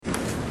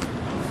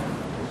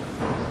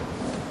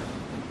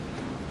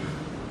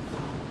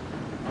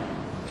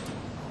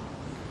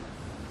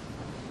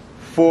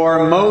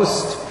For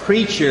most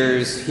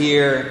preachers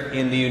here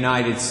in the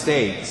United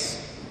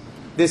States,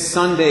 this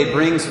Sunday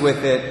brings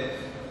with it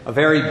a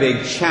very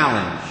big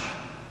challenge.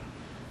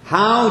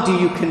 How do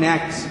you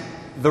connect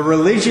the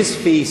religious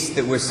feast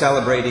that we're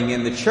celebrating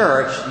in the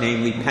church,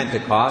 namely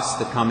Pentecost,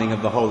 the coming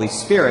of the Holy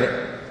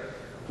Spirit,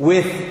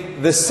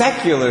 with the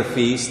secular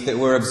feast that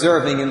we're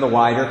observing in the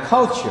wider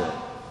culture,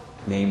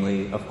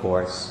 namely, of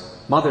course,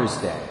 Mother's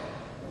Day?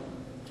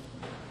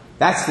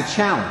 That's the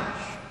challenge.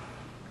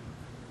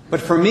 But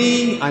for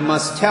me, I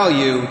must tell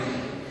you,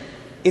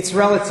 it's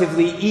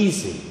relatively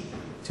easy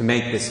to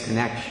make this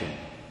connection.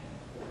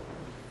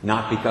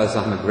 Not because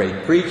I'm a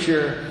great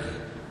preacher,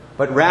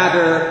 but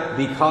rather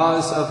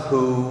because of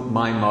who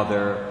my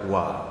mother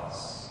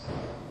was.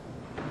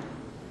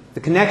 The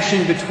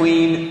connection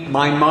between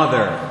my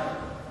mother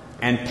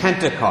and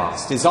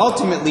Pentecost is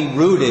ultimately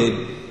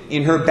rooted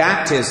in her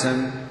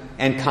baptism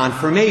and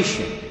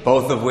confirmation,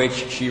 both of which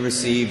she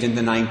received in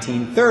the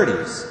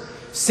 1930s.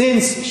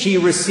 Since she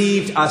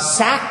received a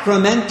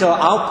sacramental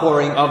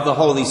outpouring of the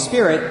Holy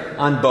Spirit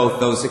on both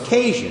those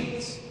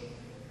occasions.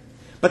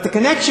 But the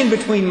connection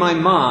between my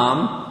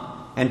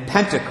mom and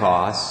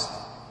Pentecost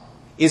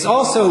is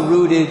also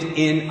rooted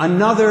in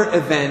another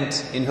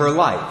event in her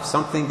life,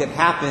 something that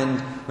happened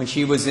when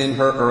she was in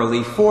her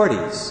early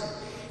 40s,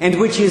 and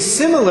which is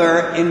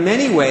similar in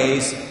many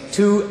ways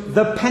to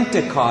the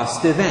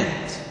Pentecost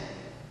event,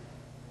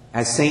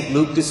 as St.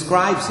 Luke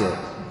describes it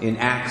in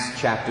Acts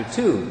chapter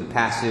 2, the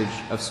passage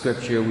of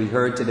Scripture we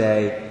heard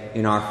today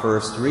in our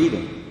first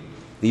reading.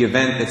 The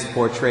event that's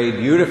portrayed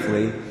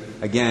beautifully,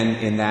 again,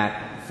 in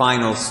that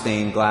final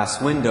stained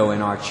glass window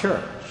in our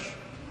church.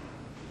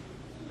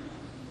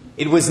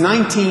 It was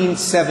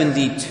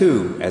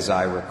 1972, as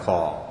I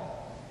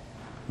recall.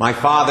 My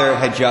father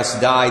had just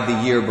died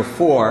the year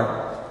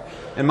before,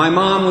 and my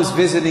mom was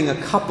visiting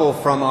a couple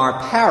from our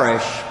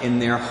parish in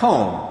their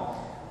home,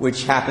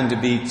 which happened to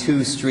be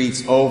 2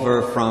 streets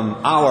over from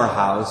our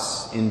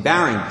house in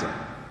Barrington.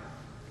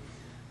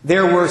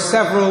 There were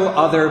several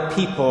other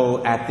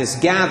people at this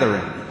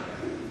gathering,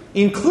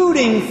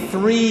 including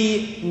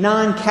 3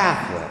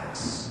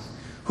 non-Catholics,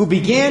 who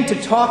began to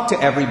talk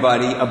to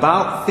everybody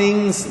about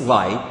things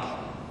like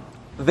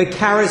the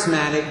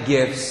charismatic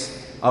gifts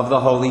of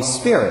the Holy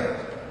Spirit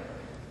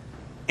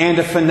and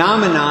a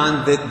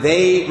phenomenon that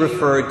they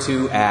referred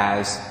to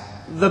as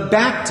the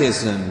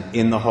baptism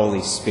in the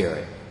Holy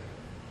Spirit.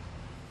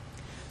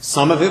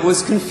 Some of it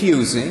was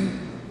confusing,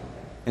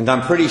 and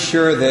I'm pretty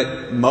sure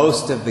that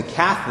most of the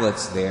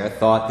Catholics there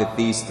thought that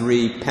these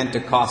 3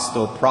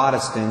 Pentecostal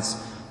Protestants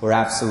were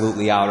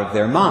absolutely out of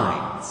their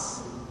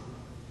minds.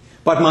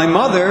 But my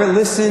mother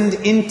listened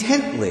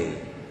intently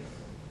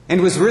and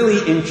was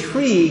really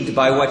intrigued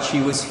by what she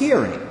was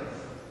hearing.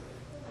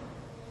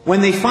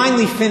 When they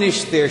finally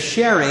finished their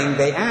sharing,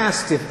 they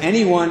asked if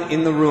anyone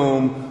in the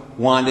room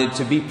wanted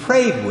to be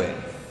prayed with.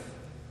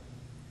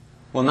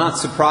 Well, not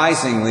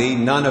surprisingly,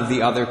 none of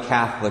the other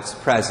Catholics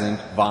present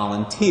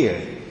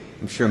volunteered.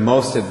 I'm sure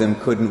most of them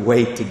couldn't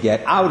wait to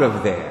get out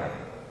of there.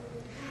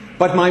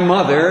 But my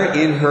mother,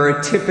 in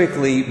her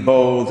typically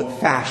bold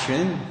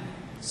fashion,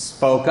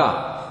 spoke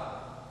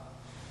up.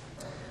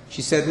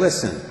 She said,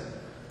 "Listen,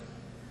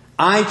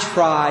 I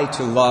try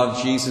to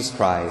love Jesus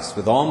Christ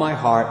with all my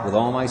heart, with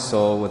all my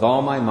soul, with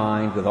all my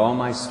mind, with all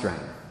my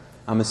strength.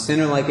 I'm a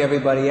sinner like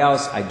everybody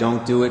else. I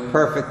don't do it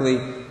perfectly,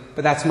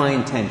 but that's my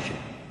intention.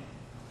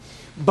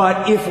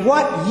 But if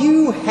what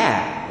you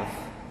have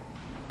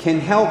can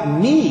help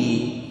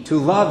me to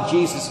love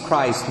Jesus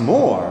Christ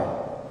more,"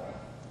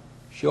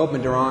 she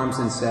opened her arms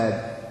and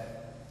said,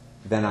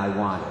 "then I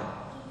want it."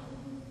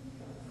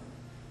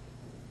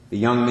 The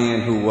young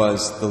man who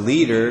was the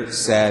leader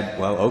said,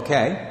 "Well,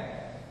 okay,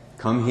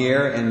 come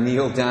here and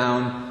kneel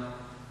down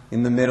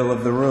in the middle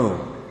of the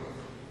room."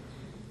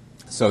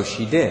 So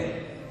she did.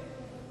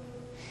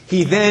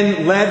 He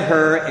then led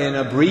her in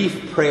a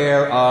brief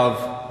prayer of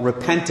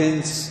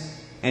repentance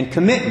and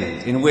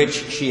commitment, in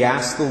which she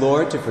asked the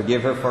Lord to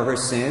forgive her for her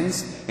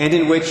sins, and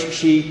in which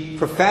she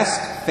professed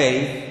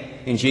faith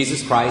in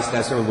Jesus Christ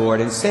as her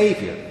Lord and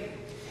Savior.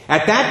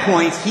 At that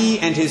point, he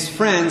and his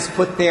friends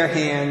put their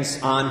hands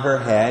on her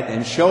head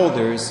and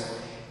shoulders,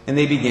 and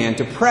they began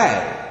to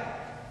pray.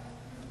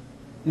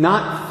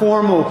 Not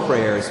formal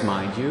prayers,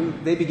 mind you.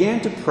 They began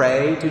to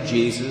pray to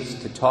Jesus,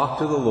 to talk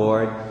to the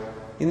Lord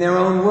in their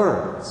own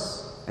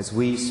words, as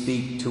we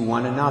speak to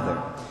one another.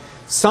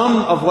 Some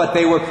of what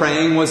they were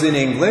praying was in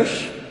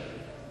English,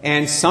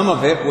 and some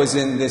of it was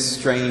in this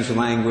strange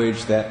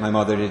language that my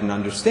mother didn't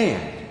understand.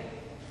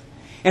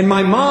 And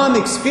my mom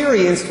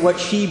experienced what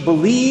she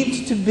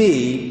believed to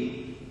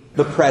be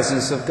the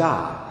presence of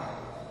God.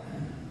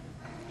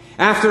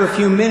 After a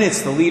few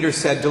minutes, the leader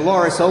said,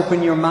 "Dolores,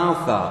 open your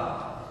mouth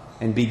up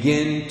and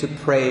begin to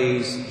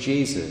praise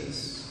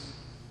Jesus."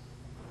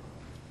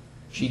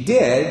 She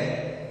did,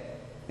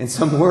 and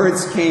some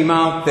words came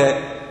out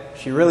that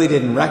she really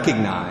didn't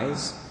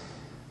recognize,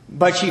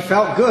 but she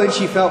felt good.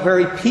 She felt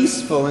very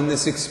peaceful in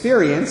this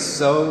experience,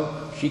 so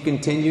she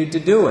continued to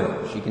do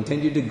it. She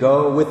continued to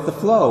go with the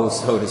flow,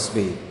 so to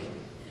speak,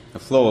 the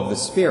flow of the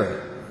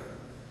Spirit.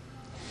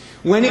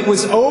 When it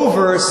was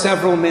over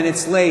several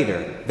minutes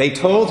later, they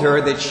told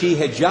her that she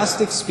had just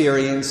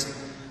experienced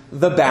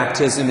the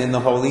baptism in the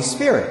Holy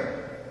Spirit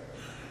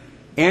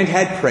and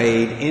had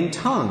prayed in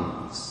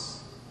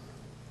tongues,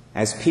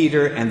 as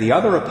Peter and the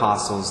other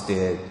apostles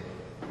did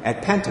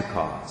at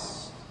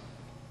Pentecost.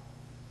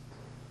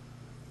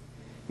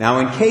 Now,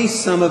 in case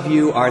some of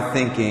you are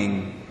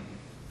thinking,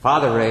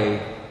 Father Ray,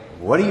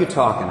 what are you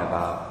talking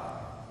about?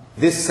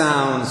 This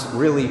sounds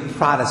really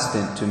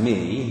Protestant to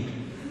me.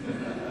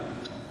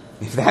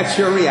 If that's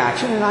your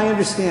reaction, and I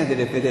understand it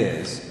if it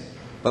is,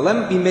 but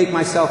let me make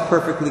myself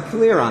perfectly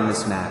clear on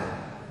this matter.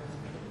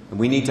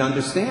 We need to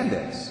understand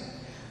this.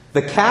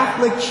 The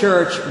Catholic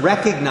Church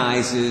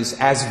recognizes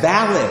as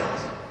valid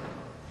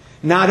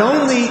not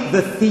only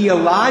the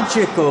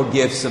theological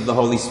gifts of the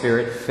Holy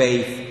Spirit,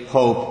 faith,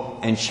 hope,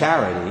 and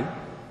charity,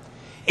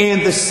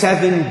 and the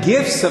 7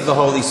 gifts of the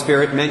Holy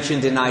Spirit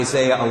mentioned in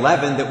Isaiah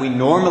 11 that we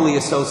normally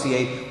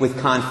associate with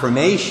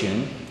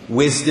confirmation: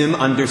 wisdom,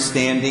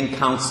 understanding,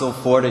 counsel,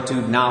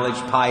 fortitude, knowledge,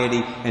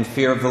 piety, and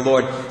fear of the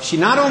Lord. She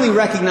not only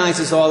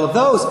recognizes all of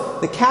those,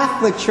 the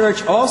Catholic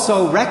Church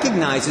also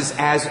recognizes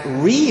as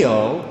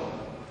real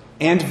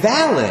and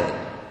valid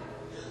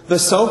the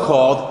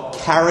so-called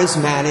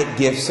charismatic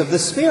gifts of the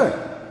Spirit,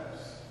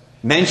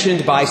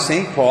 mentioned by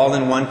St. Paul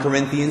in 1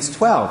 Corinthians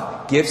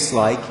 12. Gifts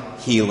like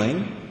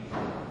healing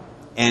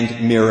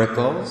and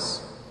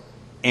miracles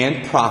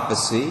and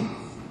prophecy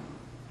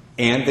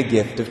and the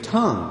gift of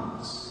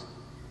tongues.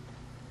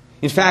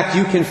 In fact,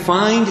 you can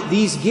find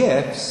these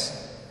gifts,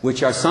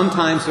 which are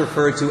sometimes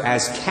referred to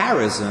as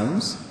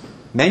charisms,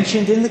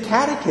 mentioned in the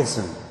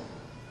Catechism,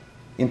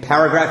 in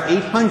paragraph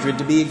 800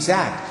 to be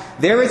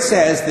exact. There it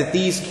says that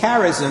these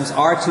charisms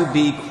are to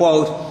be,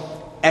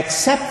 quote,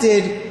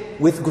 accepted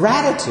with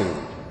gratitude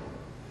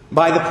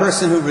by the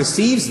person who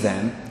receives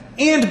them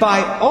and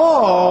by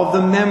all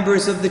the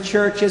members of the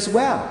church as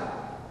well.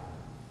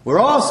 We're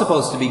all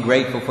supposed to be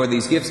grateful for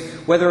these gifts,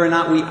 whether or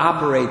not we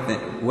operate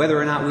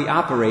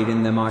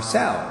in them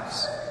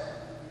ourselves.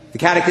 The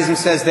Catechism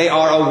says they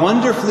are a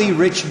wonderfully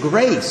rich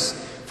grace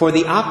for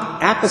the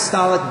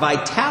apostolic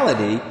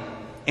vitality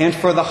and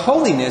for the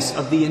holiness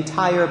of the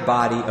entire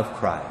body of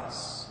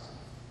Christ.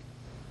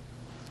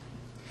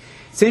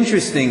 It's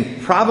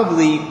interesting,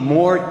 probably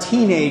more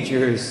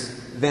teenagers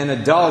than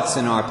adults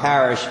in our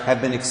parish have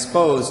been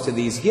exposed to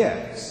these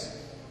gifts.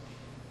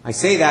 I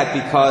say that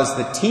because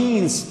the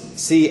teens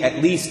see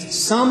at least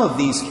some of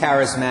these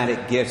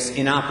charismatic gifts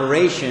in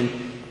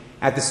operation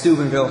at the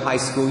Steubenville High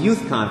School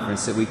Youth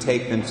Conference that we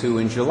take them to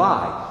in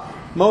July.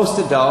 Most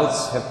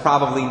adults have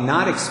probably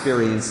not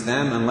experienced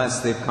them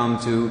unless they've come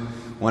to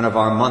one of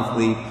our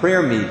monthly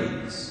prayer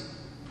meetings.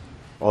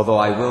 Although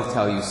I will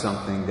tell you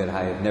something that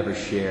I have never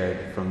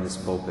shared from this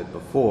pulpit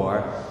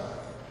before.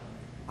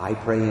 I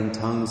pray in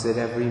tongues at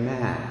every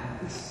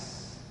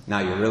Mass. Now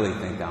you really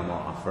think I'm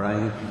off,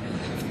 right?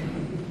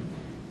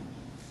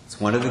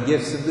 It's one of the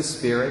gifts of the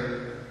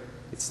Spirit.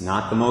 It's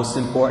not the most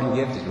important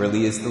gift. It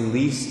really is the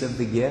least of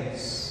the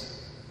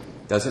gifts.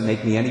 It doesn't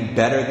make me any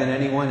better than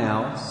anyone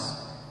else.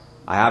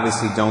 I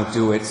obviously don't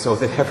do it so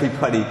that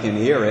everybody can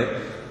hear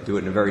it. I do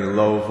it in a very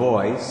low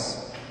voice.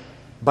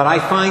 But I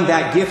find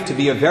that gift to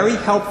be a very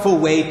helpful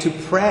way to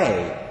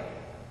pray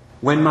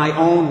when my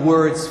own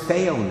words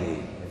fail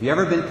me. Have you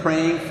ever been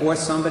praying for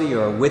somebody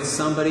or with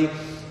somebody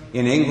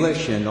in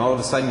English and all of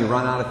a sudden you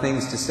run out of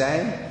things to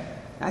say?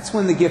 That's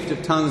when the gift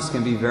of tongues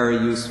can be very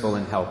useful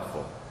and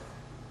helpful.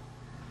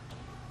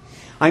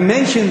 I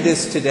mention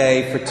this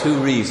today for 2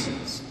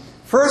 reasons.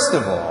 First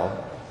of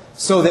all,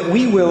 so that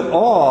we will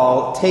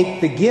all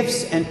take the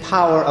gifts and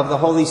power of the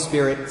Holy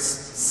Spirit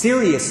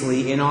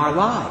seriously in our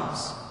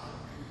lives.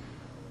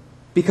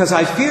 Because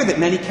I fear that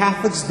many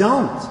Catholics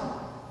don't.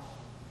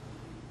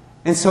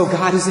 And so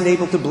God isn't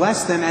able to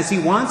bless them as He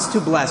wants to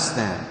bless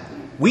them.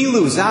 We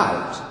lose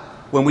out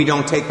when we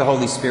don't take the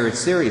Holy Spirit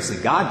seriously.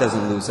 God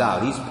doesn't lose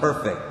out. He's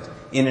perfect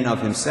in and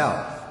of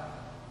Himself.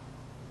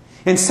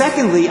 And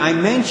secondly, I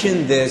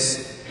mention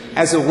this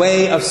as a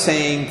way of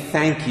saying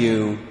thank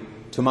you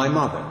to my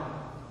mother.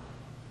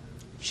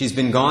 She's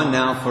been gone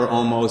now for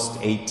almost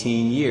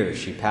 18 years.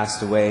 She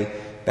passed away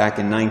back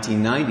in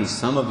 1990.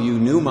 Some of you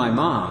knew my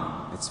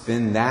mom. It's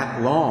been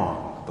that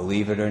long,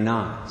 believe it or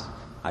not.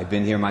 I've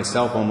been here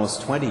myself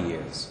almost 20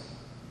 years.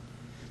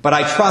 But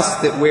I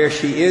trust that where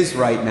she is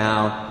right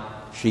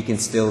now, she can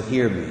still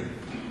hear me.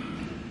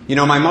 You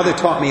know, my mother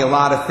taught me a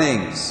lot of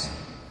things.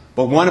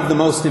 But one of the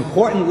most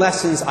important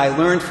lessons I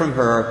learned from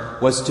her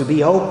was to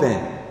be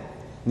open.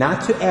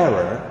 Not to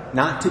error,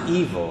 not to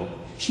evil.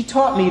 She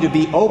taught me to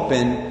be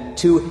open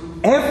to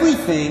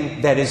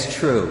everything that is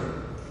true.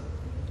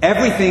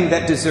 Everything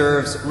that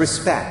deserves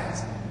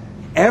respect.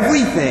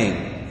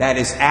 Everything that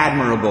is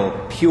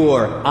admirable,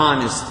 pure,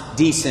 honest,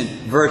 decent,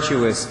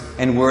 virtuous,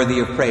 and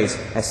worthy of praise,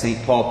 as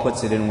St. Paul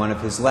puts it in one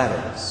of his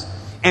letters.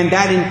 And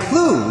that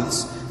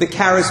includes the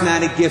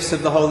charismatic gifts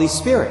of the Holy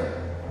Spirit.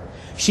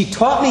 She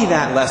taught me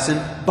that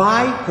lesson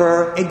by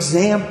her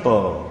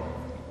example,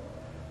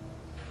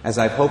 as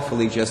I've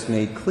hopefully just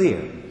made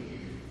clear.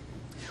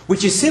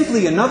 which is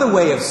simply another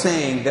way of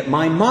saying that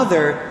my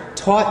mother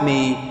taught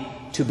me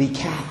to be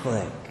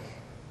Catholic,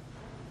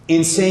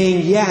 in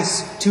saying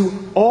yes to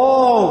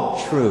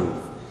all truth,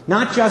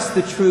 not just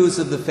the truths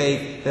of the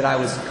faith that I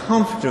was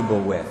comfortable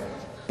with,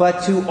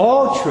 but to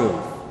all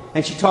truth.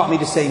 And she taught me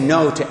to say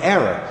no to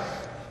error.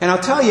 And I'll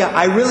tell you,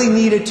 I really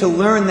needed to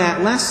learn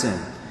that lesson,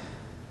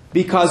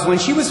 because when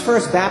she was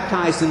first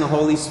baptized in the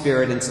Holy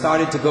Spirit and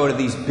started to go to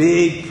these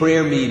big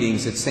prayer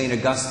meetings at St.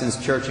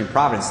 Augustine's Church in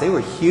Providence, they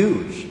were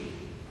huge.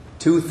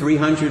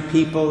 200-300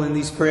 people in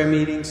these prayer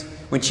meetings.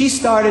 When she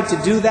started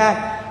to do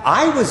that,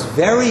 I was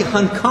very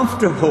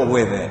uncomfortable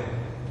with it.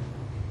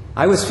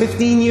 I was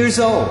 15 years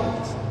old.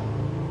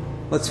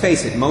 Let's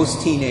face it,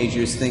 most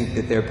teenagers think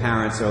that their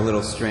parents are a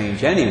little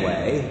strange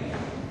anyway,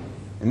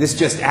 and this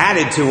just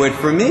added to it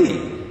for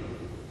me.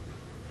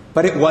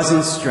 But it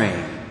wasn't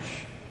strange,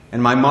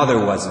 and my mother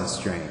wasn't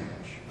strange.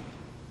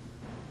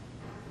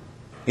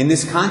 In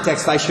this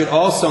context, I should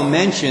also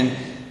mention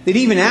that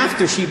even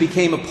after she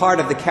became a part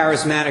of the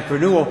charismatic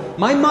renewal,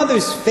 my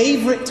mother's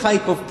favorite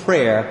type of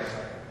prayer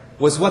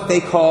was what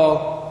they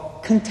call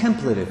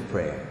contemplative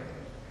prayer.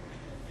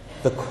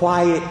 The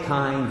quiet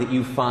kind that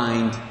you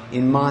find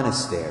in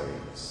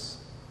monasteries.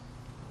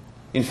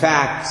 In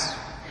fact,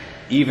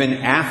 even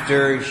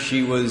after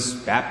she was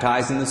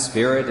baptized in the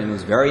Spirit and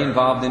was very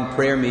involved in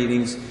prayer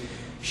meetings,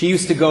 she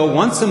used to go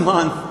once a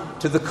month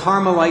to the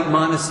Carmelite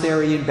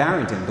monastery in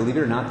Barrington. Believe it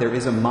or not, there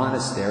is a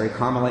monastery,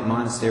 Carmelite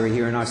monastery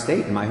here in our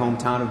state, in my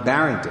hometown of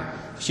Barrington.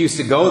 She used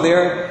to go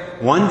there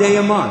one day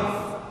a month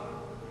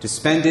to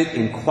spend it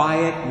in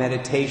quiet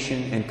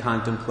meditation and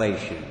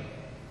contemplation.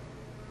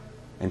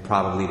 And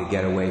probably to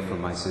get away from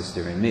my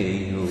sister and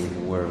me,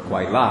 who were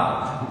quite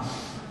loud.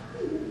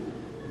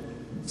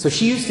 So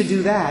she used to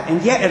do that.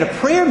 And yet at a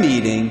prayer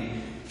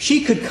meeting,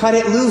 she could cut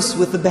it loose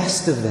with the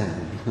best of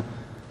them.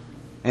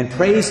 And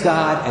praise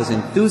God as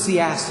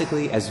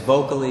enthusiastically, as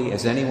vocally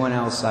as anyone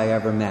else I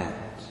ever met.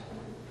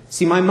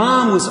 See, my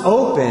mom was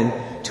open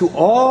to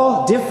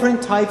all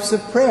different types of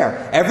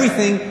prayer.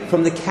 Everything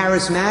from the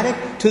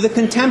charismatic to the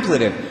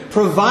contemplative,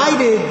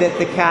 provided that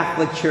the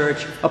Catholic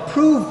Church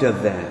approved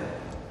of them.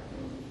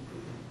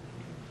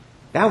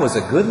 That was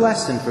a good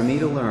lesson for me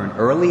to learn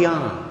early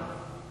on,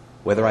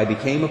 whether I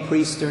became a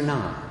priest or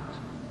not.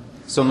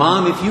 So,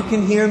 Mom, if you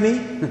can hear me,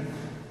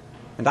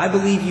 and I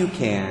believe you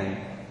can,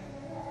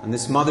 on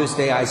this Mother's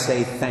Day I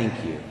say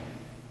thank you.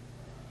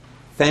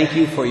 Thank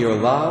you for your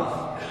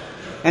love,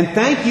 and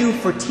thank you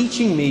for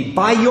teaching me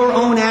by your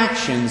own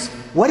actions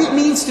what it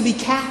means to be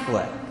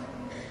Catholic.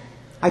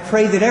 I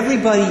pray that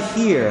everybody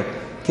here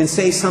can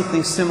say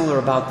something similar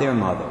about their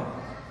mother.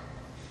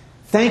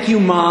 Thank you,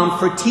 Mom,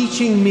 for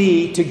teaching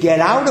me to get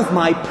out of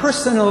my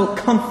personal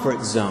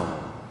comfort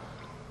zone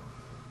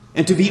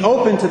and to be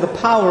open to the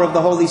power of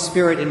the Holy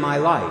Spirit in my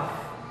life.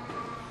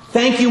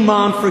 Thank you,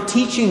 Mom, for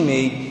teaching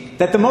me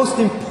that the most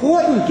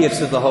important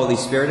gifts of the Holy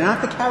Spirit are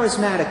not the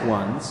charismatic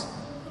ones.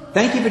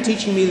 Thank you for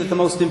teaching me that the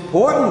most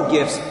important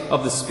gifts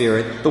of the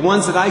Spirit, the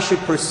ones that I should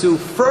pursue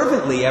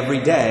fervently every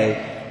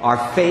day,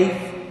 are faith,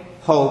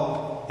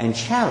 hope, and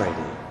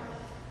charity,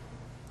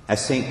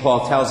 as St.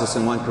 Paul tells us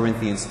in 1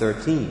 Corinthians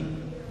 13.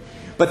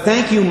 But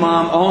thank you,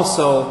 Mom,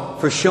 also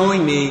for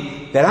showing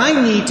me that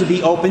I need to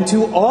be open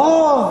to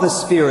all the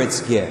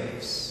Spirit's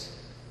gifts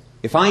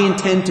if I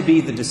intend to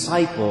be the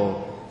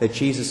disciple that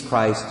Jesus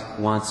Christ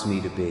wants me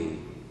to be.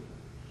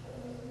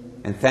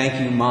 And thank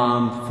you,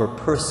 Mom, for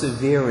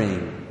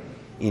persevering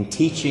in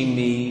teaching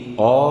me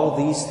all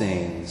these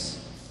things,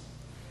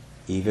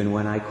 even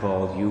when I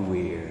called you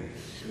weird.